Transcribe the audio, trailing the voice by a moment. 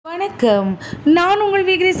வணக்கம். நான் உங்கள்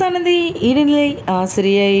விக்ரேசானந்தி, இடைநிலை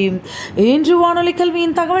ஆசிரியை. இன்று வானொலி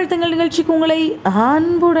கல்வியின் தகவல் தங்கள் நிகழ்ச்சிக்கு உங்களை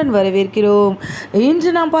அன்புடன் வரவேற்கிறோம்.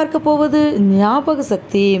 இன்று நாம் பார்க்க போவது ஞாபக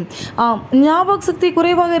சக்தி. ஞாபக சக்தி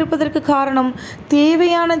குறைவாக இருப்பதற்கு காரணம்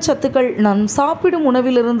தேவையான சத்துக்கள் நாம் சாப்பிடும்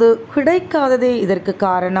உணவிலிருந்து கிடைக்காததே இதற்கு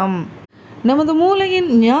காரணம். நமது மூளையின்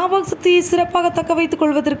ஞாபக சக்தியை சிறப்பாக தக்க வைத்துக்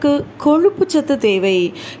கொள்வதற்கு கொழுப்பு சத்து தேவை.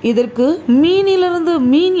 இதற்கு மீன்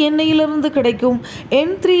எண்ணெயிலிருந்து கிடைக்கும்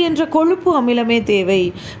N3 என்ற கொழுப்பு அமிலமே தேவை.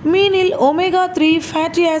 மீனில் ஒமேகா 3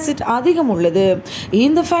 ஃபேட்டி ஆசிட் அதிகம் உள்ளது.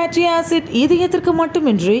 இந்த ஃபேட்டி ஆசிட் இதயத்திற்கு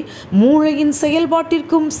மட்டுமின்றி மூளையின்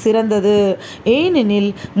செயல்பாட்டிற்கும் சிறந்தது. ஏனெனில்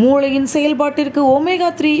மூளையின் செயல்பாட்டிற்கு ஒமேகா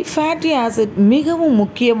 3 ஃபேட்டி ஆசிட் மிகவும்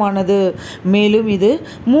முக்கியமானது. மேலும் இது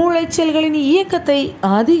மூளை செல்களின் இயக்கத்தை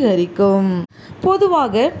அதிகரிக்கும்.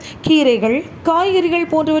 பொதுவாக கீரைகள், காய்கறிகள்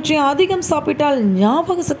போன்றவற்றை அதிகம் சாப்பிட்டால்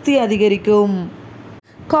ஞாபக சக்தி அதிகரிக்கும்.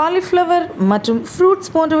 காலிஃப்ளவர் மற்றும்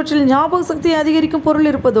ஃப்ரூட்ஸ் போன்றவற்றில் ஞாபக சக்தியை அதிகரிக்கும் பொருள்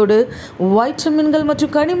இருப்பதோடு வைட்டமின்கள்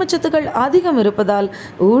மற்றும் கனிமச்சத்துக்கள் அதிகம் இருப்பதால்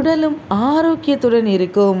உடலும் ஆரோக்கியத்துடன்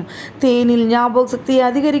இருக்கும். தேனில் ஞாபக சக்தியை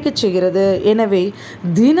அதிகரிக்க செய்கிறது. எனவே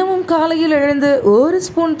தினமும் காலையில் எழுந்து ஒரு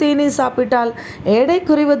ஸ்பூன் தேனை சாப்பிட்டால் எடை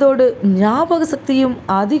குறைவதோடு ஞாபக சக்தியும்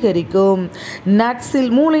அதிகரிக்கும்.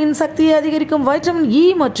 நட்ஸில் மூளையின் சக்தியை அதிகரிக்கும் வைட்டமின் E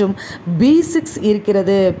மற்றும் B6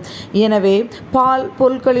 இருக்கிறது. எனவே பால்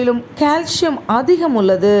பொருட்களிலும் கால்சியம் அதிகம்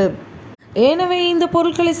உள்ளது. எனவே இந்த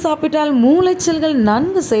பொருட்களை சாப்பிட்டால் மூளைச்செல்கள்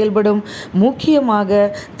நன்கு செயல்படும். முக்கியமாக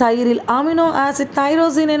தயிரில் அமினோ ஆசிட்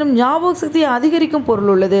தைரோசின் எனும் ஞாபக சக்தியை அதிகரிக்கும்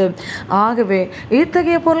பொருள் உள்ளது. ஆகவே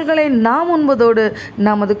இத்தகைய பொருட்களை நாம் உண்பதோடு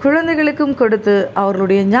நமது குழந்தைகளுக்கும் கொடுத்து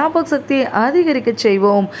அவர்களுடைய ஞாபக சக்தியை அதிகரிக்க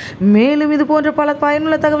செய்வோம். மேலும் இது போன்ற பல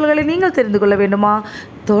பயனுள்ள தகவல்களை நீங்கள் தெரிந்து கொள்ள வேண்டுமா?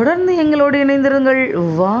 தொடர்ந்து எங்களோடு இணைந்திருங்கள்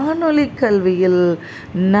வானொலி கல்வியில்.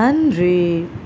 நன்றி.